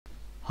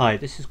Hi,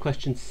 this is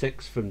question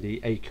 6 from the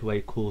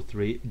AQA Core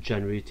 3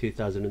 January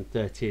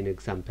 2013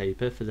 exam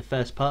paper. For the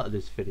first part of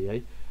this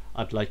video,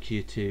 I'd like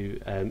you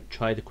to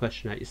try the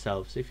question out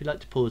yourself. So if you'd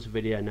like to pause the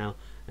video now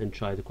and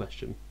try the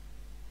question.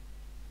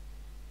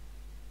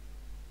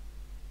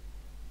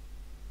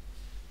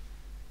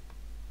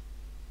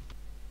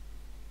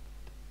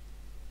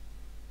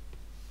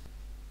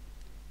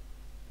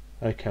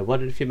 Okay,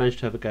 wondered if you managed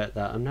to have a go at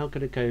that. I'm now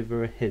going to go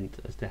over a hint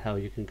as to how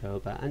you can go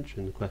about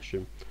answering the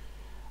question.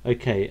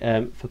 Okay,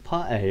 for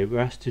part A, we're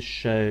asked to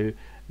show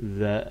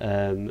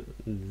that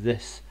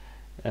this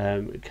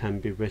can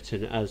be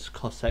written as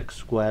cos x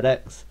squared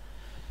x.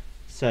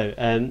 So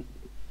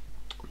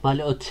my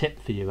little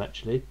tip for you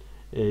actually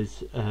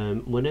is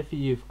whenever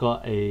you've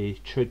got a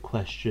trig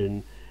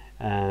question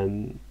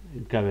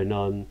going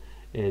on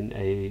in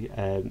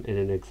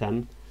an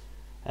exam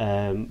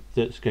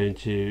that's going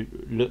to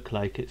look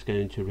like it's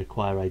going to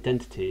require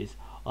identities,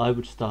 I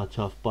would start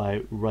off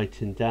by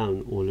writing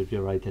down all of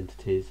your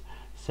identities.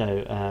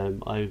 So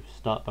I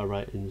start by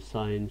writing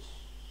sine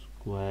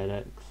squared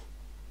x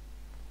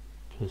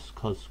plus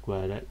cos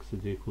squared x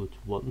is equal to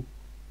 1.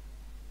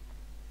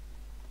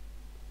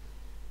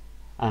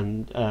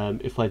 And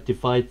if I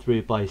divide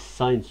through by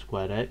sine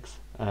squared x,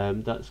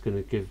 that's going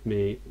to give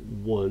me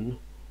 1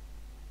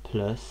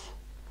 plus,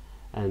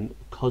 and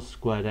cos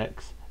squared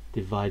x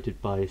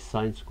divided by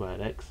sine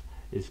squared x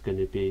is going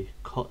to be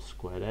cot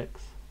squared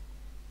x,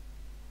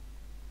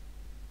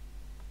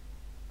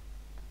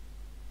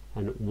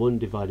 and 1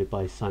 divided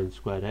by sine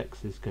squared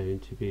x is going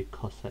to be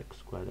cos x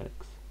squared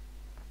x.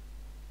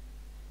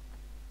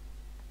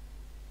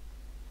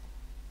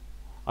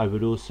 I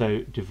would also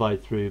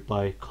divide through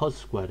by cos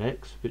squared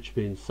x, which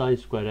means sine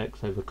squared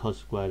x over cos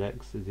squared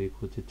x is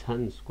equal to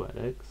tan squared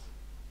x.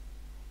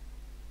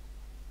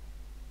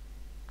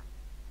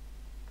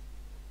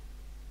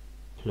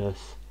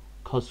 Plus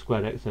cos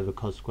squared x over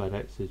cos squared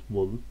x is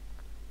 1,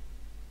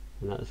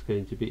 and that's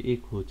going to be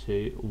equal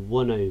to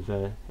 1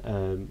 over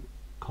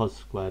cos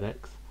squared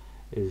x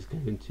is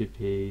going to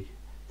be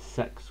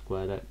sec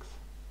squared x.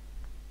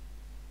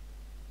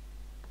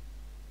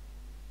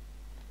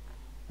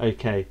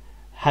 Okay,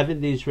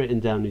 having these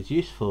written down is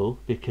useful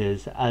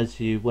because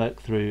as you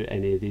work through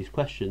any of these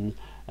questions,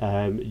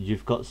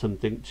 you've got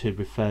something to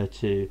refer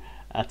to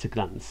at a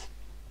glance.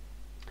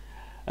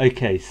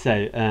 Okay,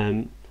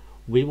 so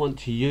we want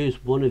to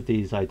use one of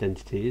these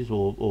identities,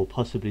 or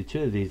possibly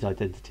two of these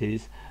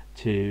identities,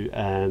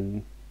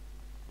 to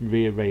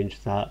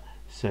rearrange that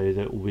so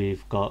that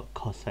we've got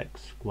cos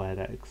x squared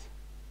x.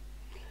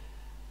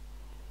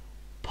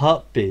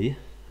 Part B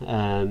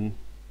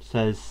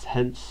says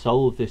hence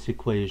solve this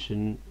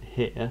equation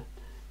here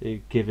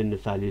given the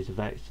values of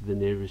x to the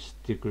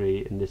nearest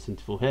degree in this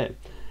interval here.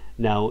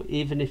 Now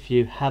even if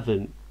you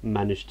haven't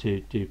managed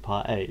to do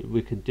part A,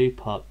 we can do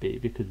part B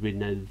because we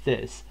know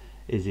this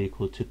is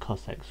equal to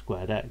cos x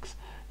squared x,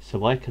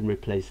 so I can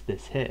replace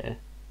this here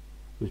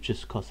with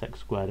just cos x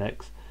squared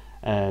x,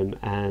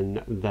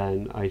 and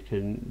then I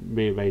can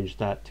rearrange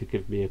that to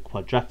give me a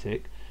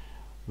quadratic,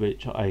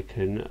 which I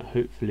can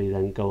hopefully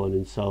then go on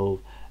and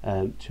solve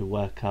to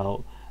work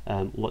out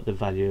what the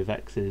value of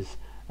x is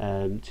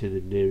to the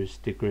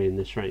nearest degree in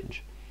this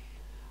range.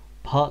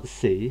 Part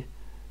C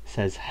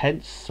says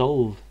hence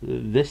solve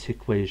this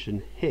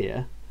equation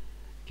here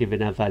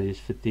given our values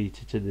for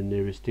theta to the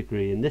nearest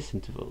degree in this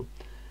interval.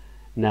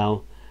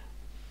 Now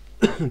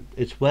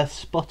it's worth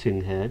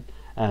spotting here,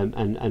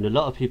 and a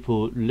lot of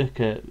people look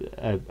at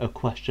a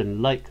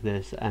question like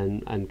this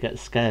and get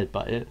scared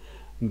by it,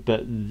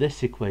 but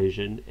this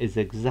equation is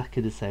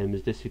exactly the same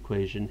as this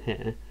equation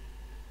here,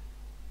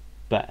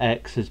 but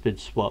x has been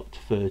swapped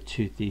for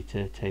 2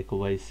 theta take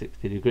away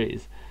 60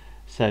 degrees.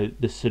 So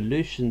the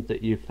solution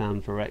that you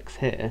found for x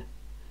here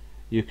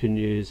you can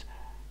use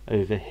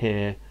over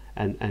here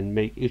and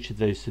make each of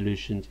those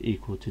solutions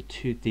equal to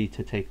 2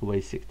 theta take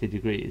away 60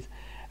 degrees,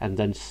 and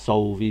then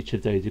solve each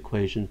of those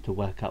equations to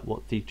work out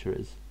what theta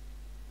is.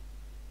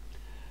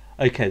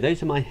 Okay,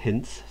 those are my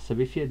hints, so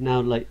if you'd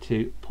now like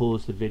to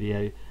pause the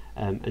video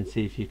and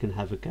see if you can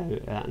have a go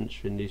at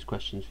answering these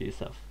questions for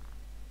yourself.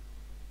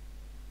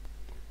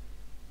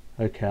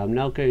 Okay, I'm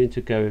now going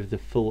to go over the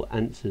full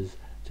answers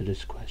to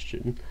this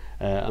question.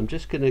 I'm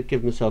just going to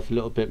give myself a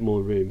little bit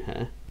more room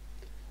here.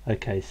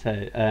 Okay,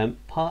 so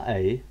part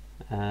A,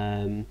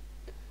 I'm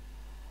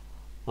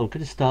going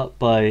to start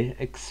by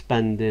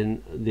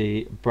expanding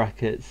the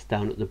brackets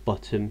down at the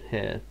bottom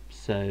here.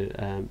 So,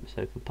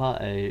 so for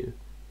part A,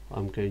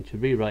 I'm going to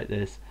rewrite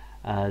this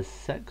as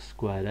sec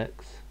squared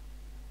x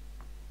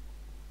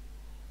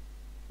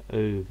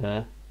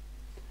over,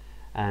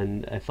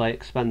 and if I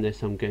expand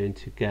this, I'm going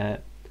to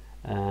get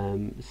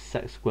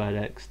sec squared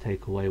x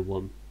take away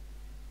 1.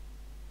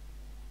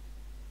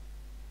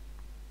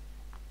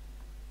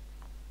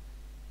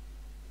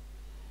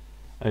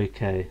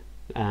 Okay,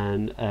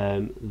 and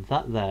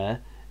that there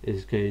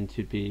is going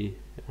to be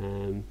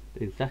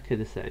exactly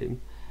the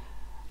same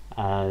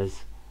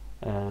as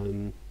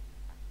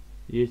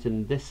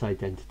using this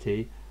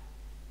identity.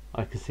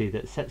 I can see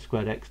that sec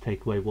squared x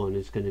take away 1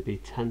 is going to be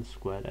tan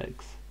squared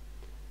x.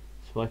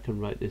 So I can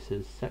write this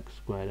as sec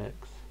squared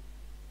x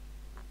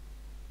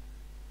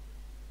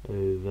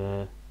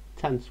over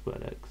tan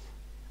squared x.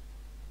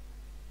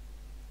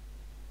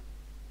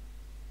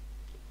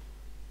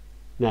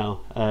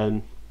 Now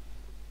I'm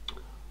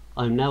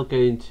now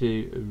going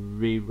to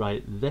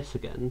rewrite this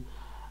again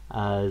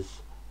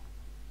as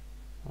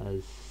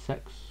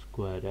sec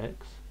squared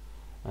x,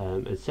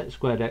 and sec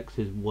squared x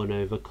is 1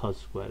 over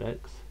cos squared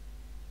x,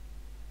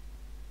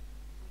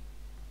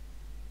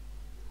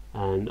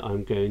 and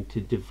I'm going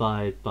to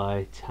divide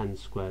by tan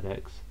squared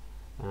x,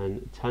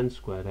 and tan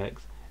squared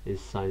x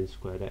is sine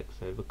squared x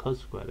over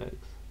cos squared x.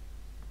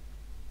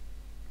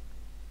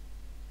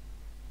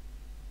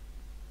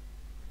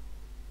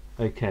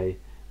 Okay,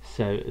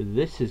 so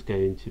this is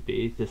going to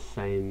be the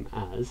same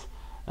as,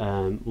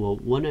 well,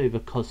 1 over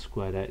cos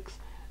squared x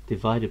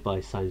divided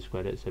by sine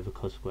squared x over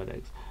cos squared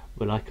x.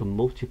 Well, I can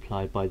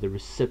multiply by the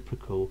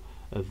reciprocal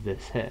of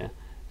this here.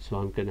 So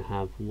I'm going to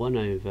have 1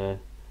 over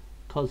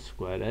cos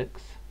squared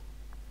x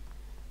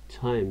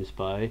times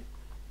by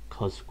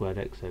cos squared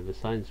x over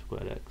sine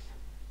squared x.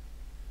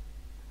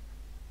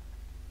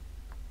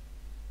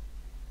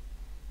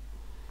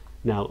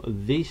 Now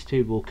these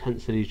two will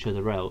cancel each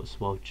other out,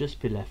 so I'll just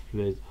be left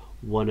with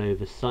 1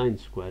 over sine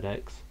squared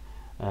x,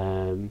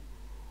 and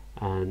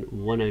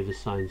 1 over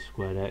sine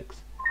squared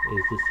x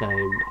is the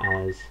same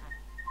as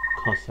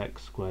cos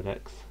x squared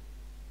x.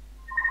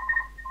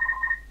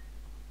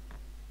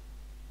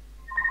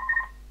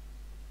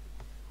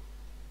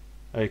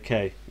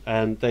 Okay,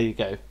 there you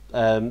go.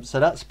 So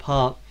that's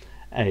part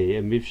A,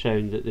 and we've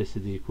shown that this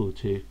is equal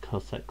to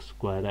cos x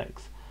squared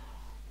x.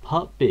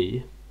 Part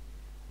B,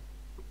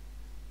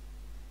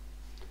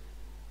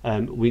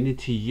 we need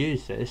to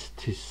use this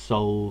to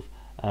solve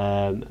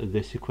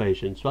this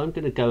equation. So I'm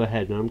going to go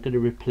ahead and I'm going to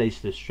replace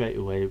this straight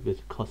away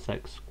with cos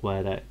x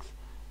squared x.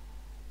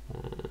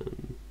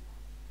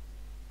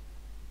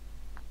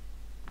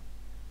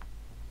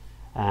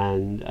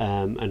 And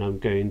I'm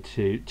going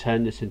to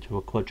turn this into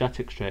a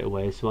quadratic straight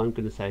away. So I'm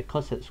going to say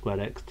cos x squared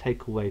x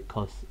take away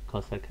cos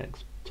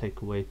x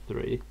take away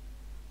 3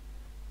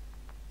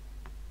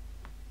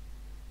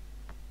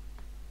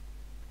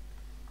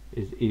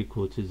 is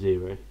equal to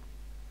 0.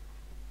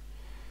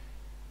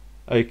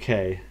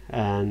 Okay,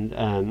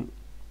 and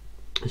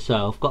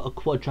so I've got a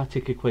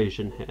quadratic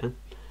equation here.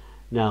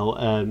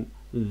 Now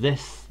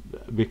this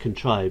we can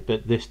try,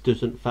 but this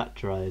doesn't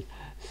factorize,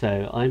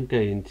 so I'm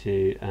going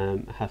to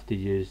have to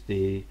use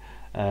the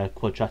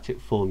quadratic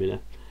formula.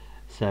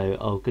 So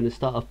I'm going to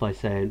start off by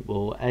saying,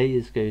 well, a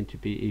is going to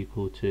be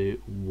equal to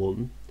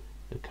 1,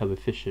 the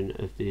coefficient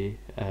of the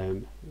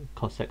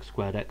cos x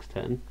squared x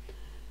term.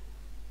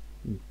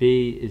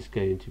 B is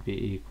going to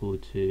be equal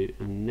to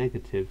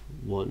negative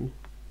 1,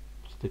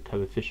 the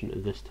coefficient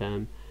of this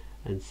term,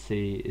 and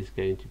C is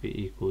going to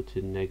be equal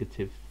to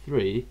negative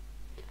 3.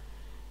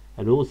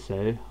 And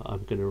also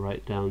I'm going to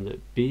write down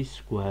that b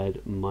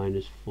squared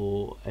minus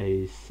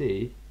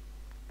 4ac,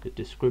 the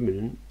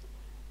discriminant,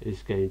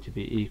 is going to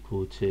be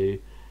equal to,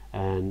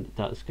 and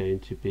that's going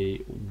to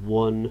be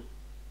 1,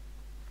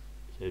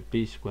 so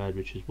b squared,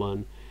 which is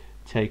 1,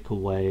 take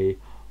away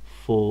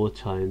 4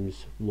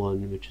 times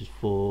 1, which is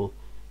 4,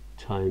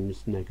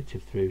 times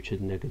negative 3, which is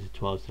negative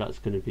 12, so that's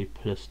going to be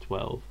plus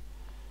 12.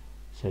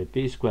 So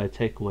b squared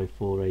take away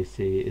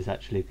 4ac is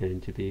actually going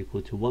to be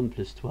equal to 1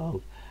 plus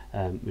 12,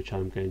 which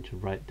I'm going to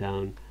write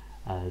down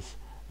as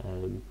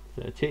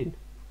 13.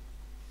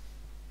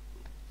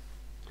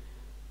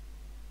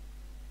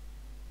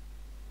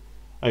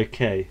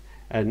 Okay,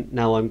 and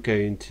now I'm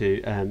going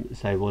to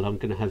say, well, I'm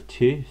going to have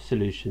two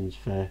solutions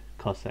for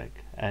cos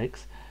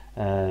x.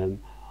 I'll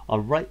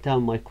write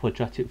down my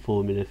quadratic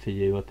formula for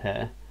you up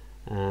here.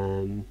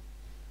 Write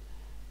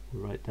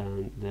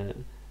down that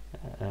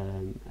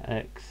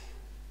x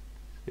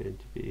is going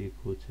to be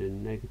equal to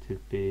negative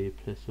b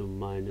plus or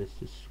minus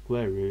the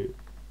square root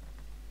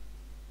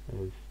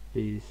of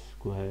b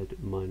squared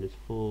minus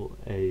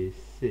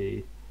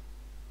 4ac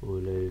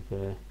all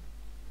over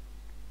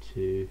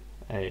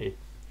 2a.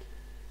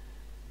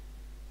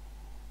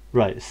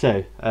 Right,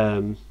 so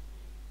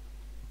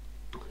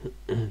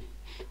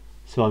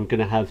so I'm going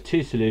to have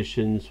two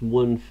solutions,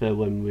 one for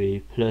when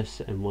we plus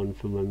and one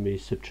for when we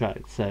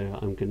subtract. So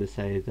I'm going to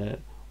say that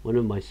one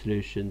of my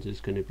solutions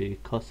is going to be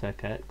cos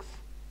x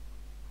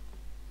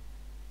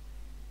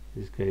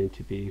is going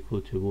to be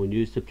equal to, we'll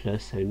use the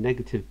plus, so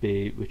negative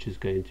b, which is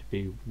going to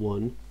be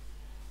 1,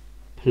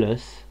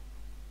 plus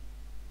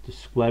the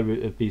square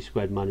root of b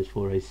squared minus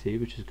 4ac,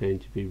 which is going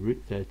to be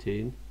root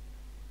 13,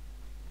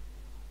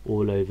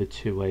 all over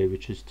 2a,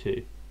 which is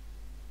 2.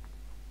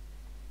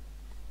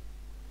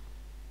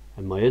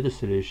 And my other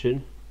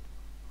solution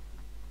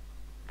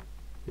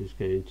is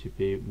going to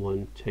be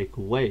 1 take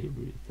away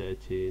root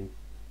 13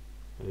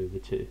 over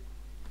 2.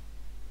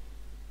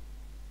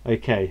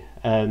 Okay,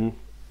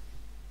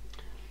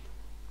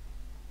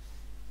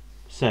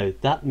 so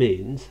that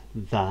means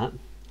that,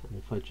 and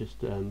if I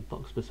just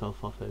box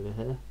myself off over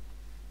here,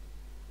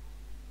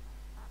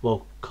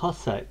 well,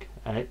 cos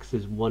x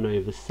is 1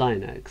 over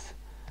sine x,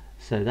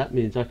 so that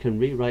means I can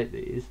rewrite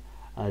these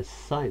as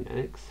sine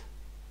x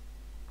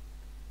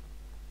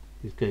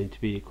is going to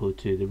be equal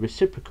to the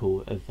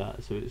reciprocal of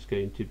that, so it's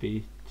going to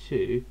be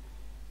 2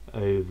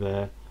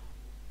 over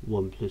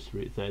 1 plus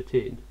root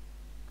 13.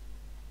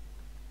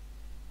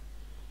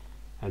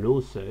 And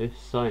also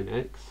sine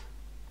x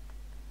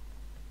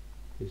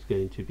is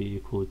going to be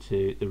equal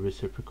to the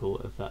reciprocal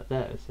of that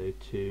there, so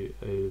 2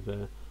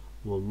 over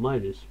 1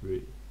 minus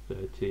root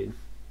 13.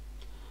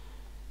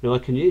 Now I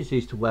can use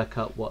these to work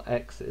out what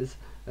x is.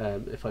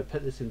 If I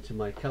put this into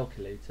my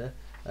calculator,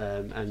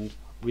 and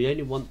we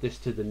only want this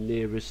to the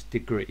nearest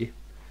degree,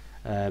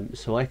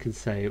 so I can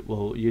say,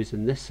 well,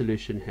 using this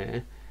solution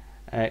here,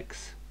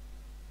 x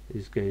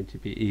is going to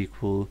be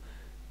equal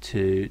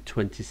to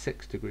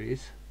 26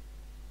 degrees,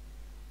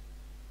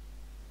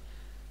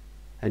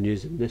 and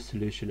using this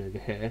solution over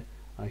here,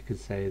 I can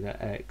say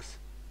that x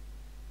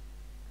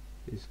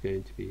is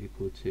going to be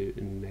equal to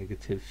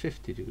negative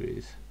 50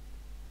 degrees.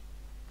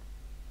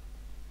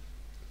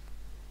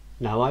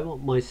 Now I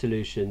want my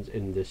solutions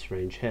in this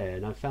range here,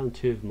 and I've found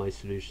 2 of my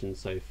solutions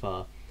so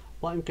far.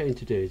 What I'm going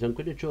to do is I'm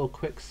going to draw a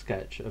quick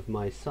sketch of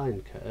my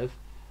sine curve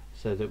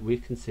so that we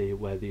can see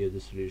where the other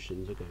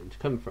solutions are going to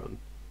come from.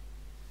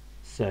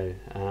 So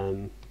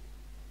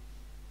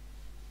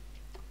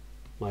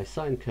my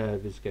sine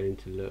curve is going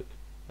to look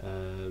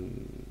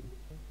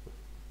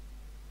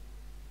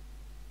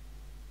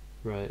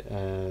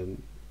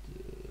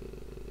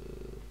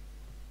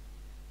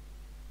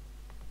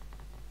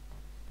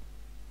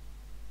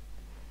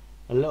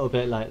a little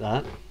bit like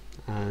that,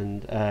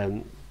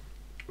 and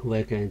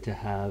we're going to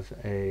have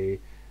a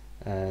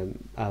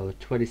our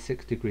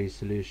 26 degree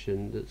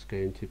solution that's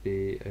going to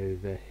be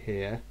over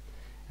here,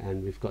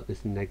 and we've got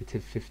this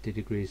negative 50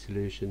 degree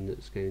solution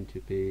that's going to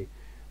be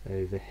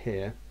over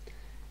here,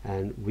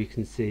 and we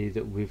can see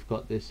that we've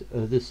got this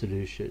other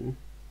solution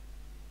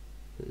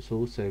that's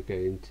also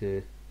going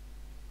to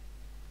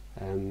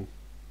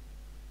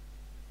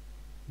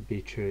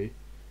be true,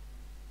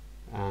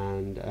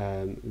 and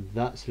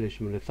that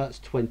solution, well, if that's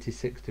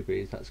 26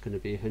 degrees, that's going to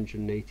be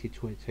 180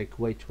 to take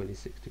away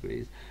 26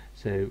 degrees,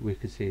 so we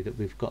can see that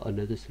we've got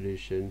another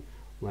solution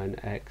when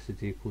x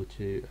is equal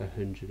to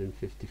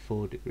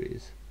 154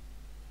 degrees.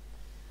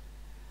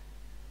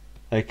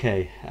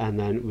 Okay, and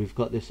then we've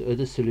got this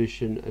other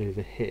solution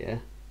over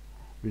here.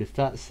 Well, if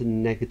that's a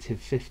negative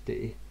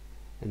 50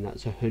 and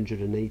that's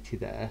 180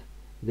 there,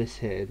 this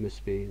here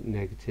must be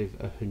negative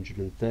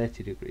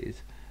 130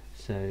 degrees,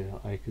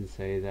 so I can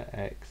say that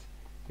x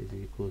is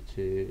equal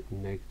to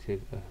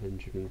negative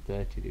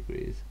 130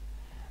 degrees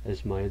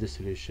as my other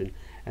solution,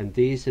 and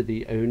these are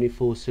the only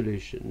 4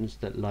 solutions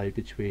that lie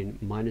between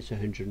minus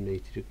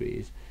 180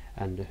 degrees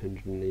and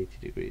 180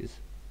 degrees.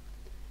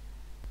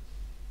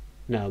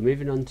 Now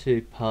moving on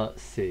to part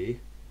C,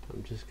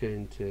 I'm just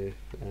going to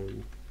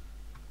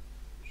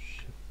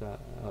shift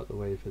that out of the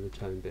way for the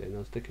time being.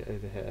 I'll stick it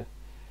over here.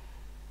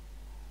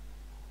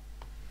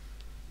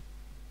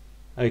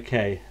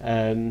 Okay,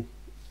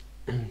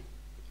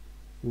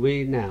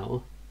 we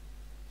now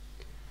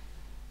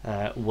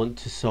want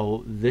to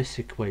solve this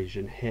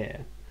equation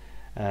here,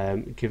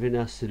 given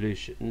our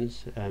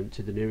solutions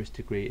to the nearest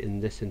degree in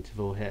this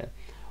interval here.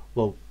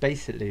 Well,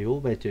 basically all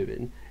we're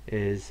doing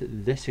is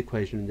this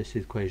equation and this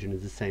equation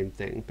is the same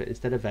thing, but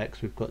instead of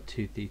x we've got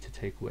 2 theta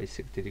take away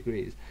 60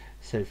 degrees.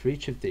 So for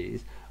each of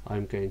these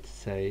I'm going to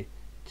say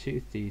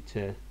 2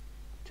 theta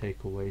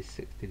take away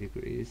 60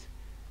 degrees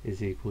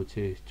is equal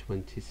to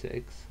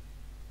 26.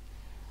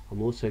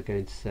 I'm also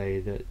going to say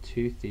that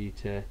 2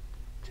 theta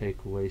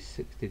take away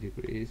 60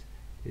 degrees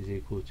is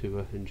equal to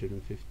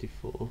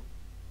 154.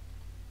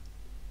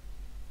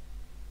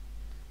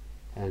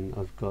 And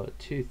I've got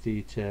 2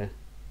 theta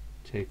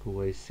take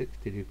away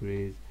 60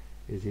 degrees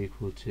is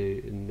equal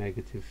to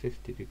negative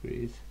 50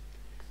 degrees,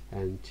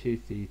 and 2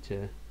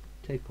 theta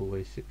take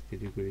away 60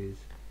 degrees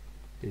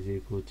is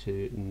equal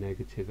to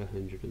negative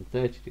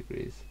 130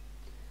 degrees.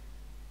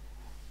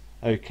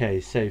 Okay,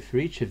 so for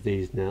each of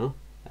these now,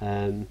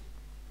 I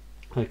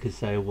could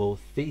say, well,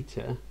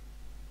 theta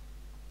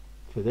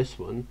for this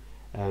one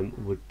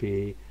would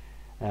be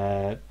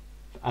add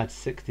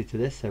 60 to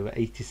this, so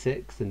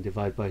 86, and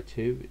divide by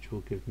 2, which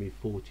will give me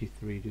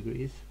 43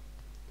 degrees.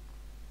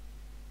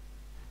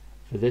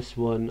 For this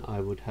one I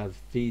would have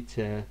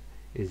theta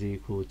is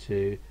equal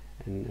to,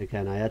 and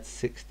again I add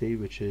 60,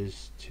 which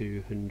is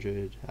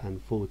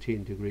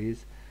 214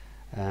 degrees,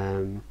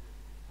 and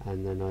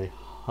then I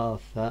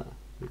half that,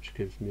 which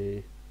gives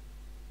me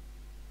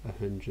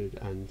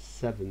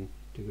 107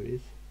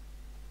 degrees.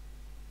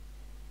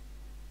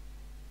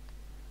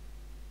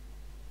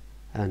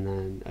 And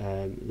then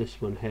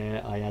this one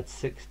here I add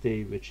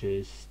 60, which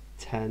is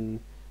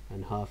 10,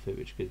 and half it,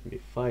 which gives me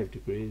 5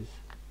 degrees.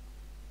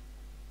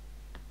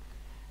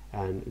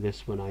 And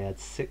this one I add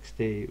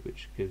 60,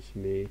 which gives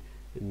me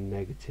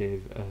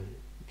negative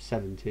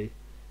 70,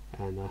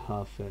 and I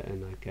half it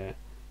and I get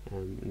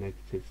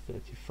negative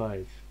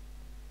 35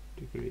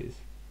 degrees.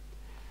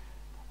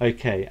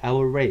 Okay,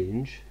 our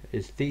range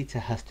is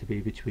theta has to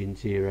be between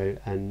 0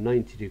 and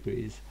 90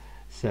 degrees,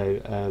 so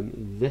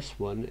this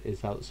one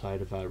is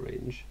outside of our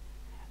range,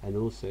 and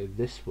also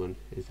this one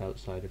is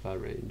outside of our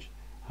range.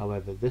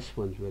 However, this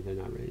one's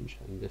within our range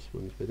and this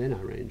one's within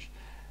our range.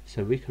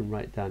 So we can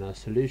write down our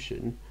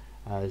solution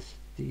as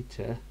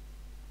theta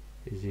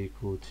is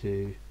equal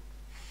to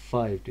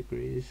 5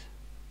 degrees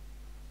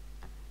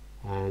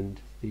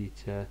and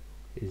theta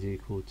is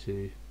equal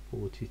to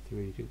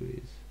 43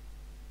 degrees.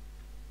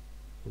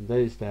 And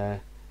those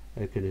there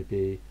are going to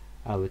be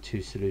our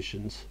two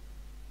solutions.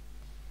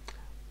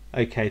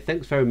 Okay,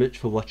 thanks very much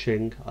for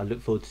watching. I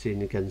look forward to seeing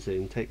you again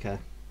soon. Take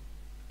care.